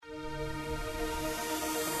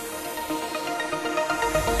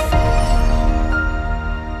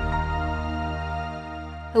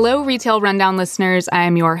Hello, Retail Rundown listeners. I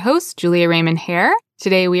am your host, Julia Raymond Hare.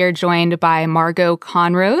 Today, we are joined by Margot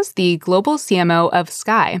Conrose, the Global CMO of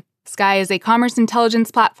Sky. Sky is a commerce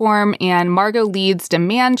intelligence platform, and Margot leads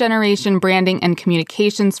demand generation, branding, and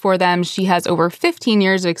communications for them. She has over 15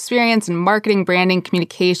 years of experience in marketing, branding,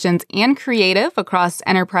 communications, and creative across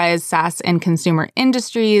enterprise, SaaS, and consumer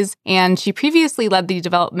industries. And she previously led the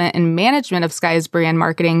development and management of Sky's brand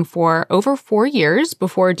marketing for over 4 years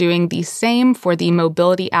before doing the same for the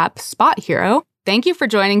mobility app Spot Hero. Thank you for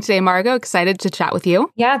joining today, Margot. Excited to chat with you.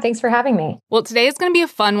 Yeah, thanks for having me. Well, today is going to be a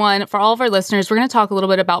fun one. For all of our listeners, we're going to talk a little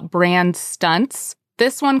bit about brand stunts.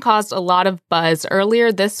 This one caused a lot of buzz.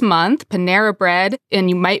 Earlier this month, Panera Bread, and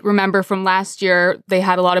you might remember from last year, they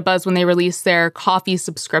had a lot of buzz when they released their coffee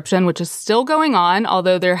subscription, which is still going on,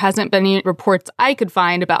 although there hasn't been any reports I could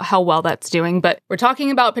find about how well that's doing. But we're talking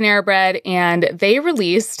about Panera Bread, and they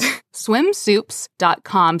released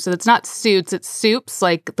swimsoups.com. So it's not suits, it's soups,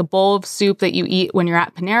 like the bowl of soup that you eat when you're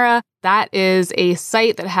at Panera. That is a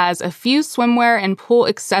site that has a few swimwear and pool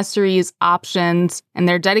accessories options, and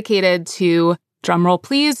they're dedicated to, drumroll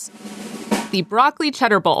please, the broccoli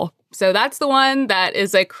cheddar bowl. So that's the one that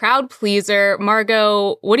is a crowd pleaser.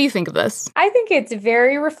 Margot, what do you think of this? I think it's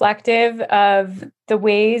very reflective of the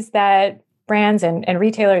ways that brands and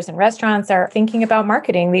retailers and restaurants are thinking about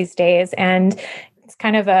marketing these days. And it's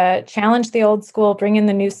kind of a challenge the old school, bring in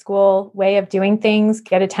the new school way of doing things,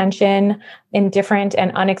 get attention in different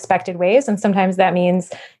and unexpected ways. And sometimes that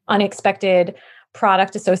means unexpected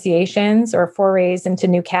product associations or forays into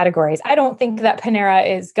new categories. I don't think that Panera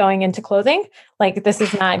is going into clothing. Like, this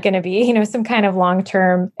is not going to be, some kind of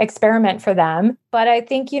long-term experiment for them. But I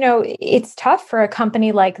think, it's tough for a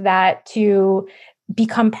company like that to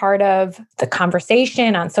become part of the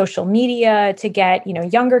conversation on social media, to get,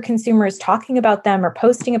 younger consumers talking about them or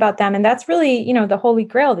posting about them. And that's really, the holy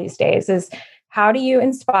grail these days is, how do you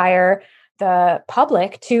inspire the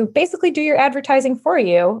public to basically do your advertising for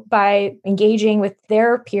you by engaging with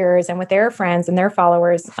their peers and with their friends and their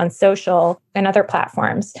followers on social and other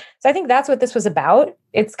platforms. So I think that's what this was about.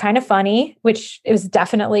 It's kind of funny, which is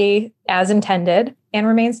definitely as intended, and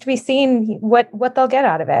remains to be seen what they'll get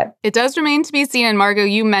out of it. It does remain to be seen. And Margot,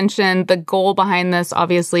 you mentioned the goal behind this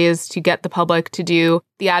obviously is to get the public to do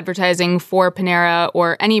the advertising for Panera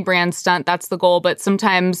or any brand stunt. That's the goal. But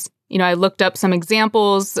sometimes, I looked up some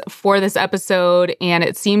examples for this episode, and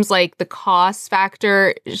it seems like the cost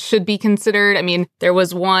factor should be considered. I mean, there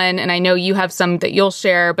was one, and I know you have some that you'll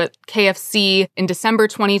share, but KFC in December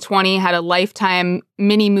 2020 had a Lifetime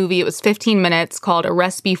mini movie. It was 15 minutes called A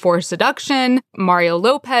Recipe for Seduction. Mario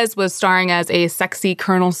Lopez was starring as a sexy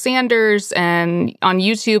Colonel Sanders, and on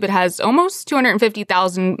YouTube, it has almost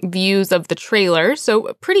 250,000 views of the trailer.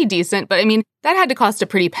 So pretty decent, but I mean, that had to cost a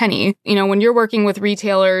pretty penny. When you're working with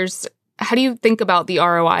retailers, how do you think about the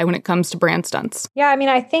ROI when it comes to brand stunts? Yeah, I mean,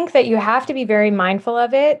 I think that you have to be very mindful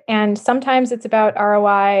of it. And sometimes it's about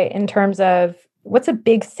ROI in terms of what's a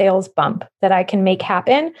big sales bump that I can make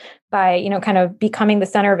happen by, kind of becoming the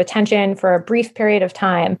center of attention for a brief period of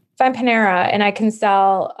time. If I'm Panera and I can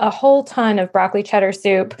sell a whole ton of broccoli cheddar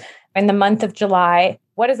soup in the month of July,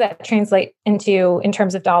 what does that translate into in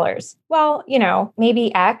terms of dollars? Well,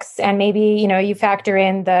 maybe X, and maybe, you factor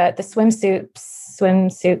in the swimsuit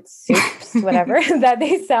soups, whatever, that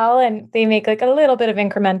they sell, and they make like a little bit of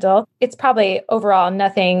incremental. It's probably overall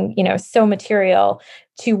nothing, so material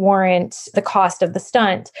to warrant the cost of the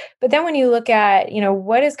stunt. But then when you look at,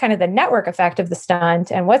 what is kind of the network effect of the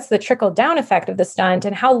stunt, and what's the trickle down effect of the stunt,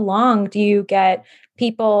 and how long do you get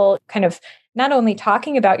people kind of not only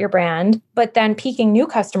talking about your brand, but then piquing new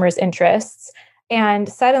customers' interests. And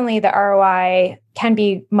suddenly the ROI can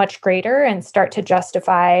be much greater and start to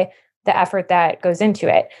justify the effort that goes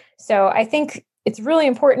into it. So I think it's really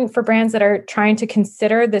important for brands that are trying to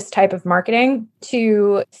consider this type of marketing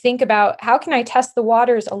to think about, how can I test the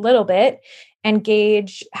waters a little bit and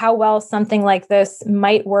gauge how well something like this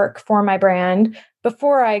might work for my brand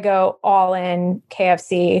before I go all in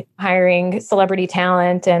KFC, hiring celebrity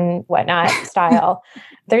talent and whatnot style.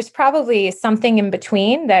 There's probably something in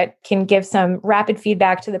between that can give some rapid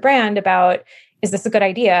feedback to the brand about, is this a good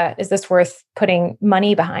idea? Is this worth putting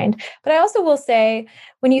money behind? But I also will say,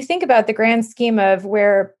 when you think about the grand scheme of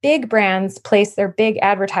where big brands place their big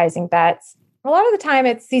advertising bets, a lot of the time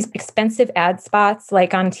it's these expensive ad spots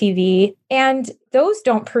like on TV, and those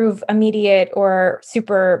don't prove immediate or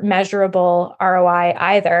super measurable ROI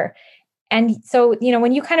either. And so,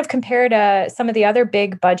 when you kind of compare to some of the other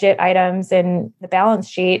big budget items in the balance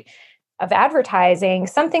sheet of advertising,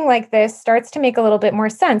 something like this starts to make a little bit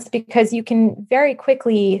more sense, because you can very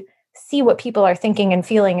quickly see what people are thinking and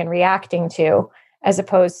feeling and reacting to. as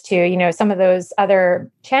opposed to, some of those other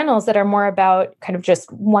channels that are more about kind of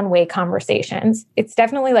just one-way conversations. It's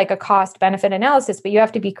definitely like a cost benefit analysis, but you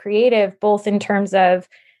have to be creative both in terms of,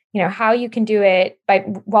 how you can do it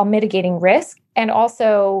while mitigating risk, and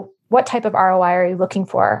also what type of ROI are you looking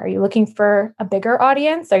for? Are you looking for a bigger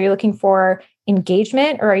audience? Are you looking for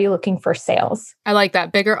engagement, or are you looking for sales? I like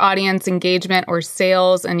that. Bigger audience, engagement, or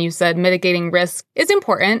sales. And you said mitigating risk is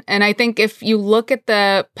important. And I think if you look at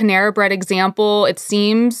the Panera Bread example, it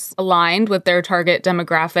seems aligned with their target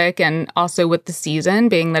demographic and also with the season,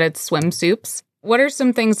 being that it's swim soups. What are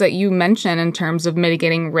some things that you mention in terms of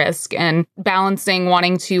mitigating risk and balancing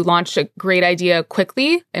wanting to launch a great idea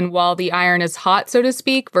quickly and while the iron is hot, so to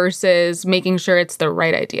speak, versus making sure it's the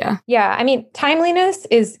right idea? Yeah, timeliness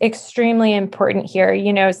is extremely important here.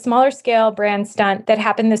 Smaller scale brand stunt that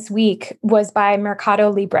happened this week was by Mercado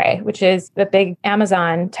Libre, which is the big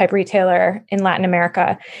Amazon type retailer in Latin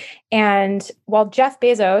America. And while Jeff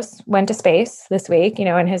Bezos went to space this week,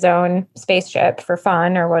 in his own spaceship for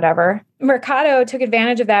fun or whatever, Mercado took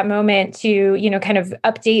advantage of that moment to, kind of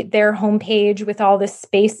update their homepage with all this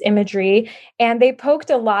space imagery. And they poked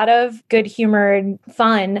a lot of good humored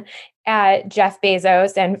fun at Jeff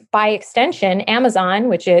Bezos and by extension, Amazon,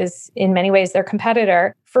 which is in many ways their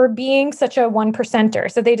competitor, for being such a one percenter.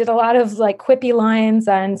 So they did a lot of like quippy lines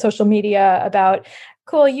on social media about,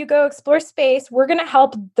 cool, you go explore space. We're going to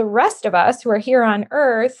help the rest of us who are here on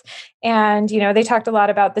Earth. And, they talked a lot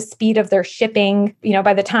about the speed of their shipping.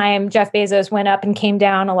 By the time Jeff Bezos went up and came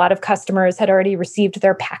down, a lot of customers had already received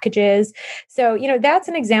their packages. So, that's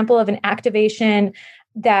an example of an activation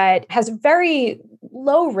that has very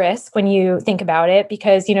low risk when you think about it,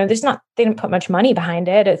 because, they didn't put much money behind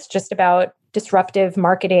it. It's just about disruptive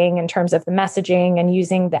marketing in terms of the messaging and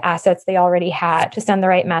using the assets they already had to send the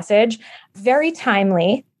right message. Very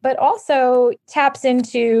timely, but also taps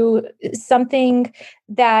into something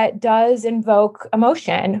that does invoke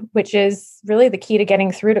emotion, which is really the key to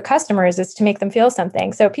getting through to customers, is to make them feel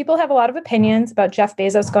something. So people have a lot of opinions about Jeff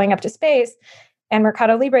Bezos going up to space. And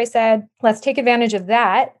Mercado Libre said, let's take advantage of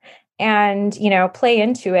that and, play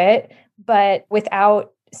into it, but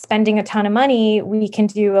without spending a ton of money, we can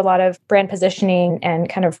do a lot of brand positioning and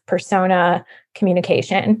kind of persona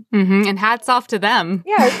communication. Mm-hmm. And hats off to them.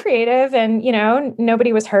 Yeah, it's creative and,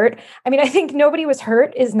 nobody was hurt. I think nobody was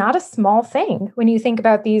hurt is not a small thing when you think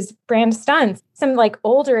about these brand stunts. Some like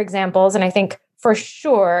older examples, and I think for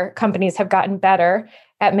sure companies have gotten better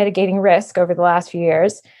at mitigating risk over the last few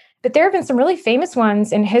years. But there have been some really famous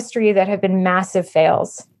ones in history that have been massive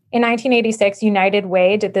fails. In 1986, United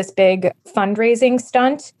Way did this big fundraising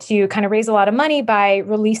stunt to kind of raise a lot of money by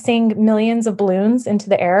releasing millions of balloons into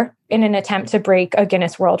the air in an attempt to break a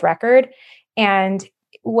Guinness World Record. And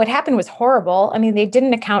what happened was horrible. They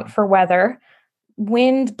didn't account for weather.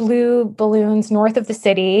 Wind blew balloons north of the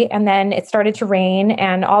city, and then it started to rain,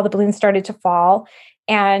 and all the balloons started to fall.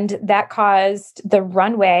 And that caused the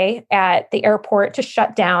runway at the airport to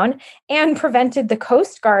shut down and prevented the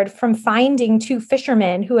Coast Guard from finding two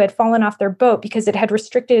fishermen who had fallen off their boat because it had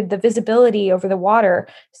restricted the visibility over the water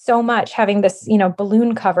so much, having this,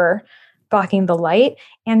 balloon cover blocking the light,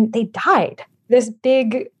 and they died. This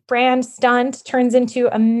big brand stunt turns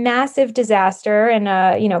into a massive disaster and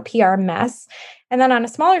a, PR mess. And then on a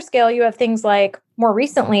smaller scale, you have things like more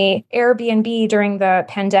recently, Airbnb during the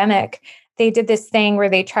pandemic. They did this thing where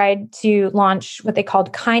they tried to launch what they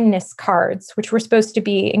called kindness cards, which were supposed to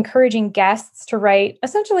be encouraging guests to write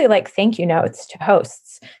essentially like thank you notes to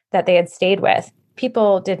hosts that they had stayed with.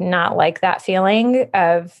 People did not like that feeling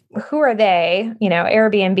of who are they,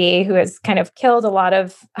 Airbnb, who has kind of killed a lot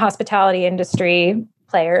of hospitality industry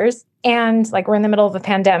players. And like we're in the middle of a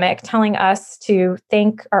pandemic telling us to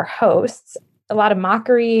thank our hosts. A lot of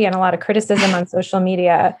mockery and a lot of criticism on social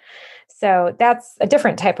media. So that's a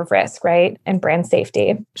different type of risk, right? And brand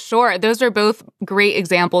safety. Sure. Those are both great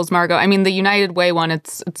examples, Margot. The United Way one,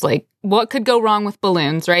 it's like, what could go wrong with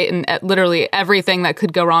balloons, right? And literally everything that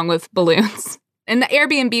could go wrong with balloons. And the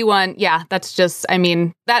Airbnb one, yeah, that's just,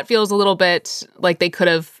 that feels a little bit like they could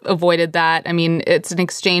have avoided that. It's an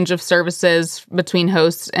exchange of services between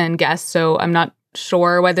hosts and guests. So I'm not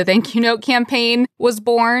sure why the thank you note campaign was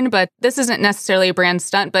born, but this isn't necessarily a brand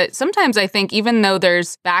stunt. But sometimes I think even though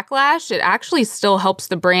there's backlash, it actually still helps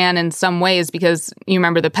the brand in some ways, because you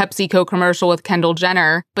remember the PepsiCo commercial with Kendall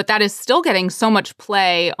Jenner, but that is still getting so much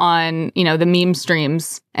play on, the meme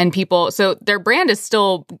streams and people. So their brand is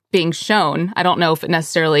still being shown. I don't know if it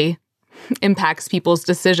necessarily impacts people's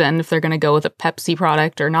decision if they're going to go with a Pepsi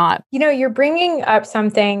product or not. You're bringing up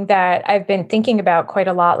something that I've been thinking about quite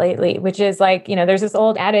a lot lately, which is like, there's this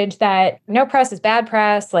old adage that no press is bad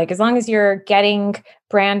press. Like, as long as you're getting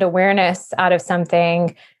brand awareness out of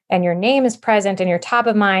something and your name is present and you're top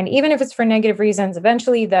of mind, even if it's for negative reasons,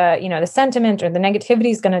 eventually the sentiment or the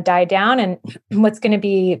negativity is going to die down. And what's going to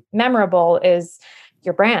be memorable is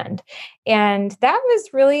your brand. And that was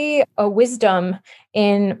really a wisdom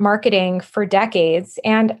in marketing for decades.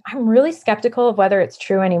 And I'm really skeptical of whether it's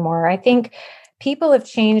true anymore. I think people have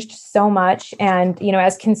changed so much. And,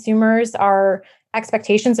 as consumers, our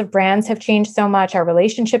expectations of brands have changed so much. Our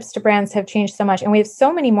relationships to brands have changed so much. And we have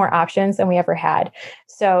so many more options than we ever had.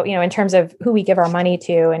 So, in terms of who we give our money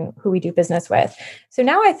to and who we do business with. So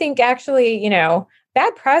now I think actually,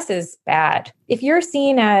 bad press is bad. If you're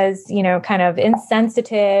seen as, kind of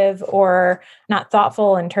insensitive or not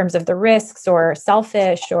thoughtful in terms of the risks or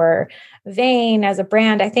selfish or vain as a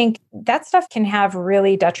brand, I think that stuff can have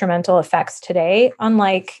really detrimental effects today,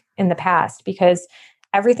 unlike in the past, because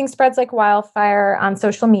everything spreads like wildfire on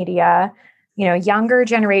social media. Younger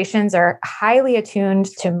generations are highly attuned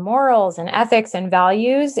to morals and ethics and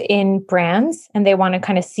values in brands, and they want to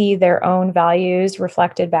kind of see their own values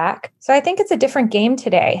reflected back. So I think it's a different game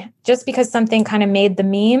today. Just because something kind of made the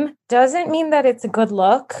meme doesn't mean that it's a good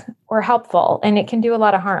look or helpful, and it can do a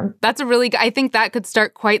lot of harm. I think that could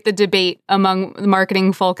start quite the debate among the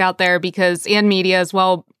marketing folk out there, and media as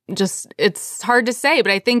well. It's hard to say,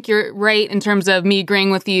 but I think you're right in terms of me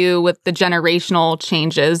agreeing with you with the generational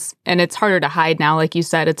changes. And it's harder to hide now. Like you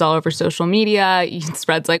said, it's all over social media. It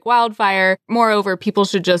spreads like wildfire. Moreover, people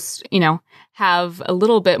should just, have a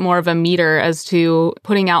little bit more of a meter as to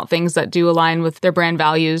putting out things that do align with their brand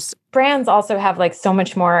values. Brands also have like so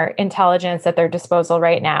much more intelligence at their disposal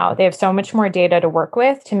right now. They have so much more data to work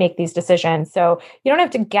with to make these decisions. So you don't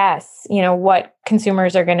have to guess, what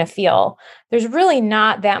consumers are going to feel. There's really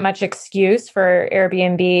not that much excuse for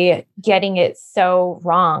Airbnb getting it so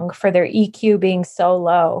wrong, for their EQ being so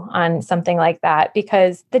low on something like that,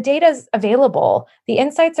 because the data is available. The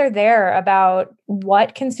insights are there about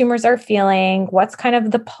what consumers are feeling, what's kind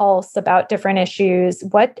of the pulse about different issues,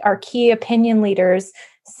 what are key opinion leaders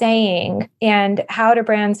saying, and how do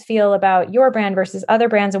brands feel about your brand versus other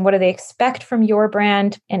brands, and what do they expect from your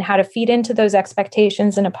brand, and how to feed into those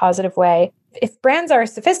expectations in a positive way. If brands are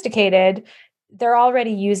sophisticated, they're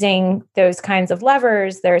already using those kinds of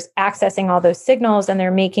levers. They're accessing all those signals, and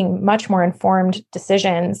they're making much more informed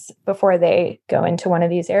decisions before they go into one of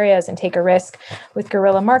these areas and take a risk with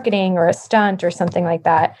guerrilla marketing or a stunt or something like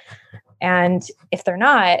that. And if they're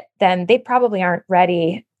not, then they probably aren't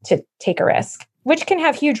ready to take a risk, which can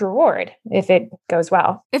have huge reward if it goes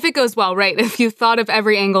well. If it goes well, right. If you've thought of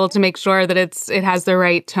every angle to make sure that it has the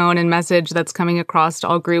right tone and message that's coming across to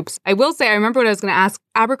all groups. I will say, I remember what I was going to ask.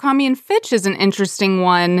 Abercrombie & Fitch is an interesting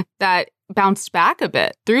one that bounced back a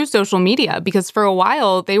bit through social media, because for a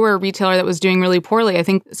while they were a retailer that was doing really poorly. I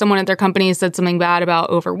think someone at their company said something bad about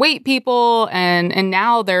overweight people, and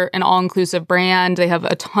now they're an all-inclusive brand. They have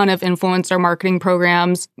a ton of influencer marketing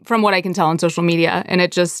programs from what I can tell on social media. And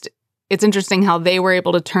it's interesting how they were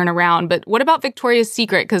able to turn around. But what about Victoria's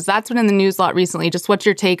Secret? Because that's been in the news a lot recently. Just what's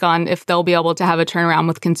your take on if they'll be able to have a turnaround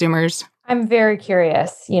with consumers? I'm very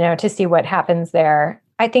curious, to see what happens there.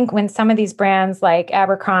 I think when some of these brands like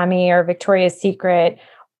Abercrombie or Victoria's Secret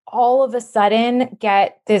all of a sudden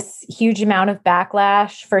get this huge amount of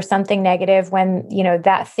backlash for something negative, when,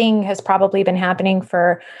 that thing has probably been happening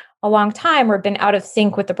for a long time or been out of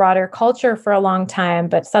sync with the broader culture for a long time,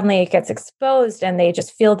 but suddenly it gets exposed and they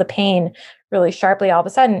just feel the pain really sharply all of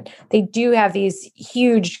a sudden, they do have these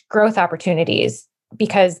huge growth opportunities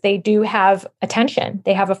because they do have attention.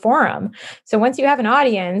 They have a forum. So once you have an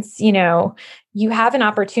audience, you have an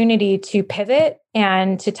opportunity to pivot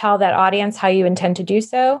and to tell that audience how you intend to do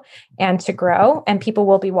so and to grow. And people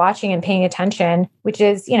will be watching and paying attention, which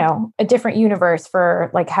is, a different universe for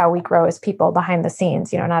like how we grow as people behind the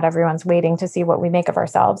scenes. Not everyone's waiting to see what we make of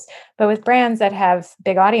ourselves. But with brands that have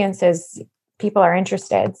big audiences, people are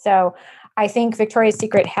interested. So I think Victoria's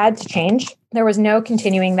Secret had to change. There was no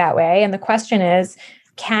continuing that way. And the question is,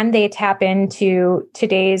 can they tap into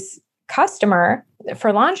today's customer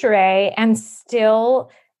for lingerie and still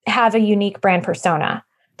have a unique brand persona?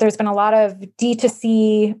 There's been a lot of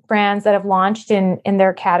D2C brands that have launched in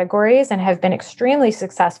their categories and have been extremely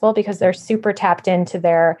successful because they're super tapped into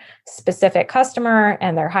their specific customer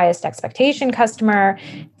and their highest expectation customer.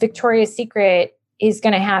 Victoria's Secret is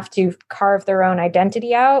going to have to carve their own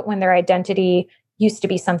identity out when their identity used to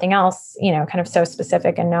be something else, kind of so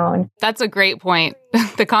specific and known. That's a great point.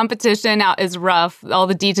 The competition out is rough. All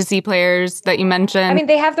the D2C players that you mentioned. I mean,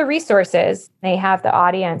 they have the resources, they have the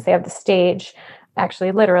audience, they have the stage.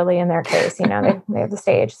 Actually, literally in their case, they have the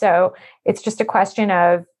stage. So it's just a question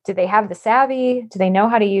of, do they have the savvy? Do they know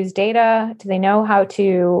how to use data? Do they know how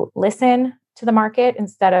to listen to the market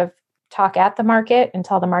instead of talk at the market and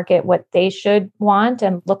tell the market what they should want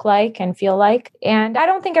and look like and feel like? And I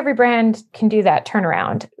don't think every brand can do that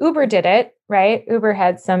turnaround. Uber did it, right? Uber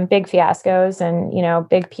had some big fiascos and,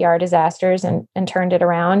 big PR disasters and turned it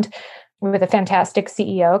around with a fantastic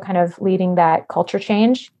CEO kind of leading that culture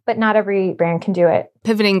change, but not every brand can do it.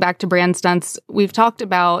 Pivoting back to brand stunts, we've talked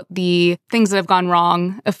about the things that have gone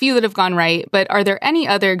wrong, a few that have gone right, but are there any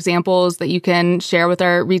other examples that you can share with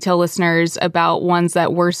our retail listeners about ones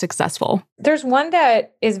that were successful? There's one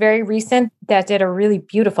that is very recent that did a really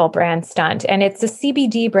beautiful brand stunt, and it's a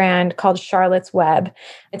CBD brand called Charlotte's Web.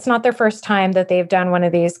 It's not their first time that they've done one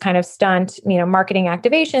of these kind of stunt, marketing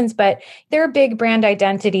activations, but their big brand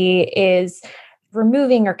identity is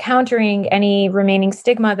removing or countering any remaining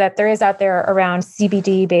stigma that there is out there around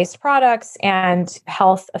CBD-based products and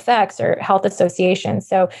health effects or health associations.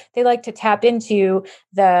 So they like to tap into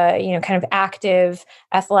the, kind of active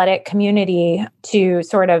athletic community to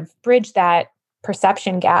sort of bridge that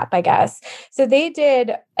perception gap, I guess. So they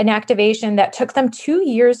did an activation that took them 2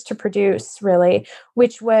 years to produce, really,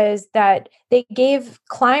 which was that they gave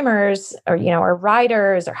climbers or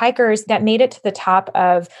riders or hikers that made it to the top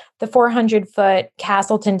of the 400-foot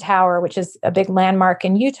Castleton Tower, which is a big landmark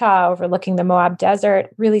in Utah overlooking the Moab Desert,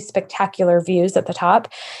 really spectacular views at the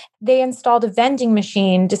top. They installed a vending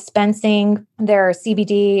machine dispensing their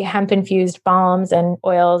CBD hemp-infused balms and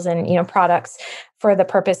oils and, products for the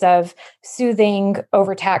purpose of soothing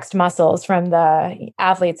overtaxed muscles from the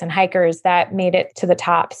athletes and hikers that made it to the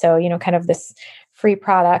top. So, kind of this free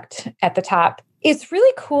product at the top. It's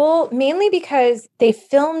really cool, mainly because they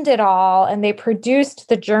filmed it all and they produced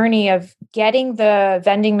the journey of getting the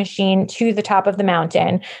vending machine to the top of the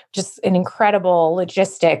mountain, just an incredible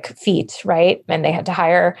logistic feat, right? And they had to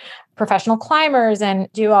hire professional climbers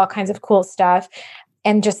and do all kinds of cool stuff.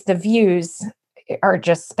 And just the views are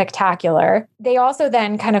just spectacular. They also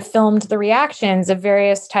then kind of filmed the reactions of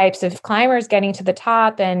various types of climbers getting to the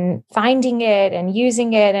top and finding it and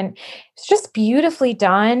using it. And it's just beautifully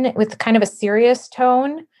done with kind of a serious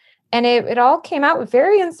tone. And it all came out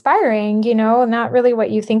very inspiring, not really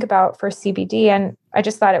what you think about for CBD. And I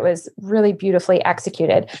just thought it was really beautifully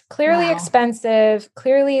executed. Clearly expensive,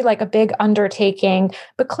 clearly like a big undertaking,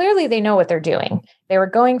 but clearly they know what they're doing. They were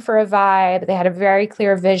going for a vibe. They had a very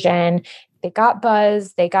clear vision. They got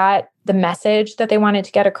buzz. They got the message that they wanted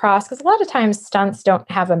to get across. Because a lot of times stunts don't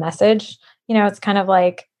have a message. It's kind of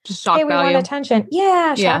like, just shock hey, we value. want attention.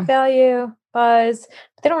 Yeah, shock value, buzz.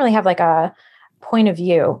 But they don't really have like a point of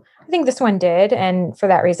view. I think this one did. And for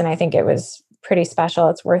that reason, I think it was pretty special.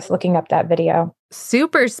 It's worth looking up that video.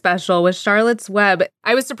 Super special with Charlotte's Web.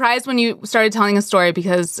 I was surprised when you started telling a story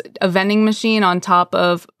because a vending machine on top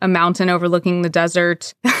of a mountain overlooking the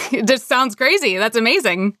desert, it just sounds crazy. That's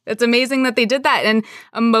amazing. It's amazing that they did that. And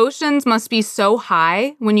emotions must be so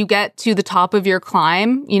high when you get to the top of your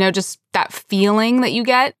climb, just that feeling that you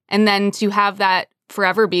get. And then to have that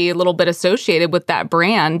forever be a little bit associated with that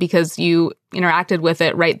brand because you interacted with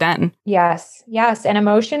it right then. Yes. And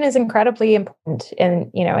emotion is incredibly important in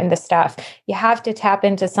this stuff. You have to tap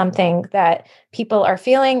into something that people are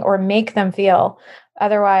feeling or make them feel.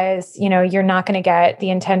 Otherwise, you're not going to get the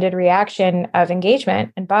intended reaction of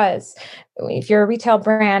engagement and buzz. If you're a retail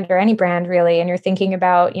brand or any brand really, and you're thinking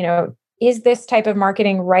about, is this type of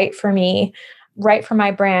marketing right for me? Right for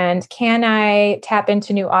my brand? Can I tap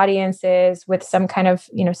into new audiences with some kind of,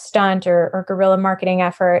 stunt or guerrilla marketing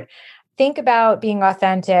effort? Think about being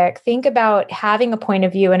authentic. Think about having a point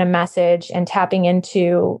of view and a message and tapping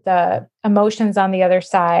into the emotions on the other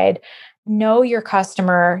side. Know your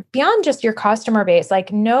customer beyond just your customer base,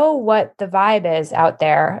 like know what the vibe is out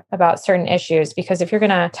there about certain issues. Because if you're going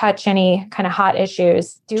to touch any kind of hot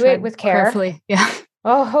issues, do it with care. Carefully. Yeah.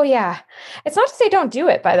 Oh, yeah. It's not to say don't do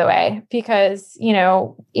it, by the way, because,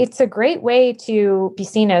 it's a great way to be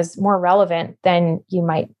seen as more relevant than you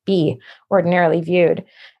might be ordinarily viewed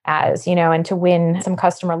as, and to win some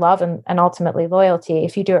customer love and ultimately loyalty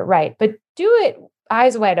if you do it right. But do it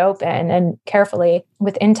eyes wide open and carefully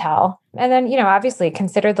with intel. And then, obviously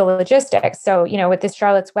consider the logistics. So, with this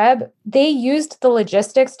Charlotte's Web, they used the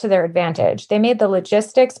logistics to their advantage. They made the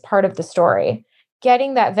logistics part of the story.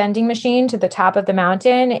 Getting that vending machine to the top of the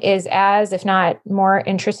mountain is as, if not more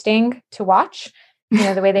interesting to watch,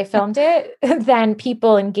 the way they filmed it, than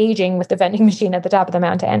people engaging with the vending machine at the top of the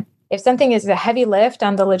mountain. if something is a heavy lift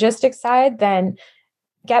on the logistics side, then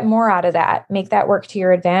get more out of that, make that work to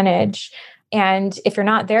your advantage. And if you're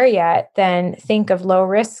not there yet, then think of low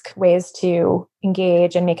risk ways to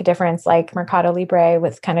engage and make a difference, like Mercado Libre,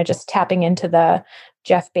 with kind of just tapping into the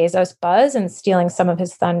Jeff Bezos buzz and stealing some of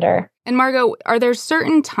his thunder. And Margo, are there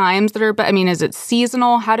certain times that are, is it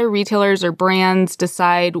seasonal? How do retailers or brands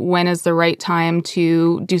decide when is the right time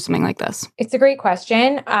to do something like this? It's a great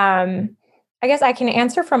question. I guess I can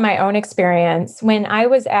answer from my own experience. When I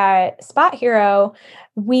was at Spot Hero,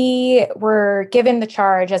 we were given the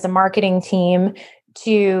charge as a marketing team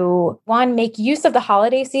to, one, make use of the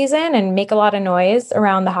holiday season and make a lot of noise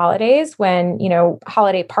around the holidays when,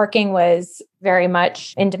 holiday parking was very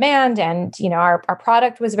much in demand and, our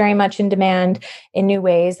product was very much in demand in new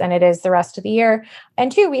ways than it is the rest of the year.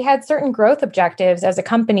 And two, we had certain growth objectives as a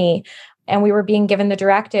company. And we were being given the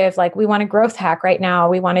directive, like, we want a growth hack right now.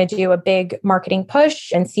 We want to do a big marketing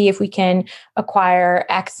push and see if we can acquire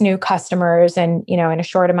X new customers and, in a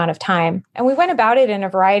short amount of time. And we went about it in a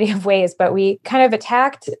variety of ways, but we kind of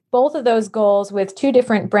attacked both of those goals with two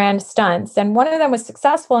different brand stunts. And one of them was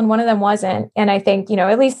successful and one of them wasn't. And I think,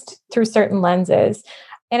 at least through certain lenses.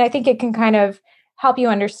 And I think it can kind of help you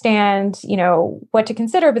understand, what to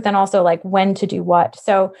consider, but then also like when to do what.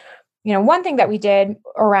 So, one thing that we did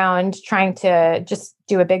around trying to just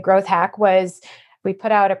do a big growth hack was we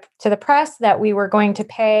put out to the press that we were going to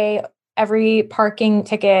pay every parking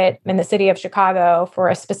ticket in the city of Chicago for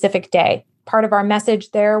a specific day. Part of our message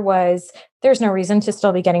there was there's no reason to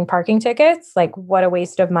still be getting parking tickets. Like, what a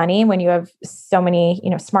waste of money when you have so many,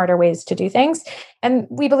 smarter ways to do things. And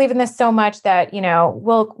we believe in this so much that,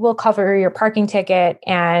 we'll cover your parking ticket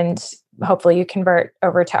and hopefully you convert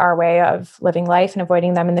over to our way of living life and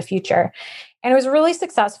avoiding them in the future. And it was really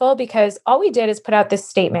successful because all we did is put out this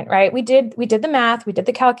statement, right? We did the math, we did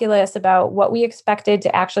the calculus about what we expected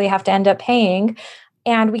to actually have to end up paying.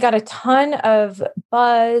 And we got a ton of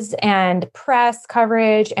buzz and press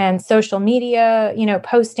coverage and social media,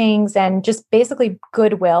 postings and just basically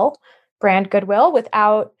goodwill, brand goodwill,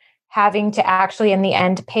 without having to actually in the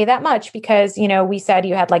end pay that much because, we said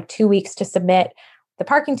you had like 2 weeks to submit the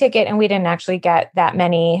parking ticket, and we didn't actually get that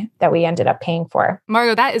many that we ended up paying for.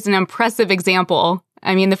 Margo, that is an impressive example.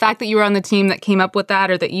 I mean, the fact that you were on the team that came up with that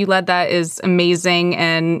or that you led that is amazing.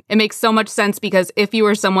 And it makes so much sense because if you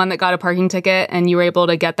were someone that got a parking ticket and you were able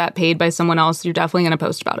to get that paid by someone else, you're definitely going to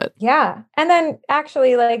post about it. Yeah. And then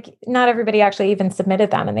actually, not everybody actually even submitted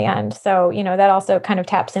them in the end. So, that also kind of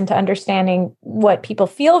taps into understanding what people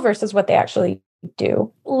feel versus what they actually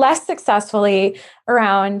do. Less successfully,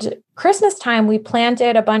 around Christmas time, we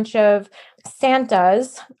planted a bunch of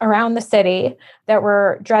Santas around the city that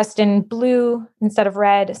were dressed in blue instead of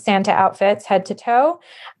red Santa outfits, head to toe.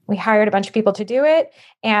 We hired a bunch of people to do it.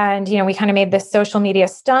 And, we kind of made this social media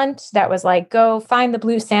stunt that was like, go find the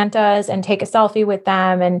blue Santas and take a selfie with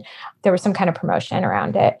them. And there was some kind of promotion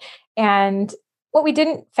around it. And what we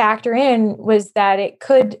didn't factor in was that it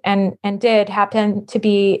could and did happen to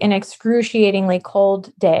be an excruciatingly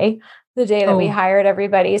cold day, the day that we hired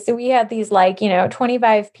everybody. So we had these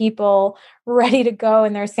 25 people ready to go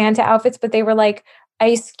in their Santa outfits, but they were like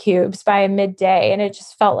ice cubes by midday. And it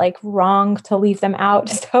just felt like wrong to leave them out.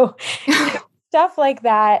 So stuff like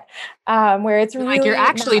that, where it's really like you're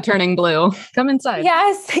actually turning blue. Come inside.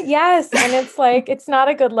 Yes. And it's like, it's not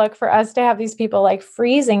a good look for us to have these people like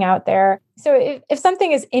freezing out there. So if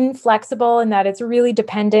something is inflexible and that it's really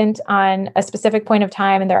dependent on a specific point of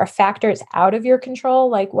time and there are factors out of your control,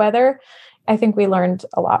 like weather, I think we learned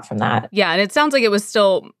a lot from that. Yeah. And it sounds like it was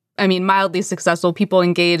still, mildly successful, people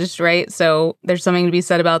engaged, right? So there's something to be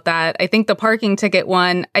said about that. I think the parking ticket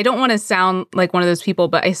one, I don't want to sound like one of those people,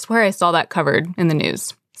 but I swear I saw that covered in the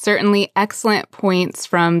news. Certainly excellent points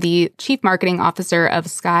from the Chief Marketing Officer of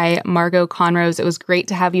Sky, Margo Conrose. It was great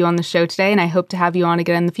to have you on the show today, and I hope to have you on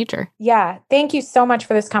again in the future. Yeah, thank you so much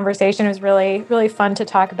for this conversation. It was really, really fun to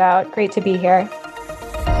talk about. Great to be here.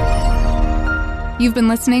 You've been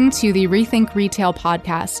listening to the Rethink Retail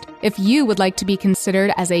podcast. If you would like to be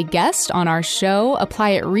considered as a guest on our show,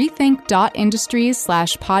 apply at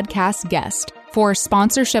rethink.industries/podcast guest. For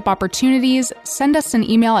sponsorship opportunities, send us an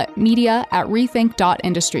email at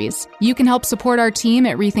media@rethink.industries. You can help support our team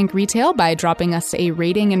at Rethink Retail by dropping us a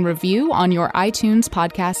rating and review on your iTunes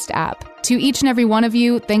podcast app. To each and every one of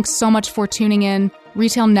you, thanks so much for tuning in.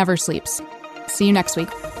 Retail never sleeps. See you next week.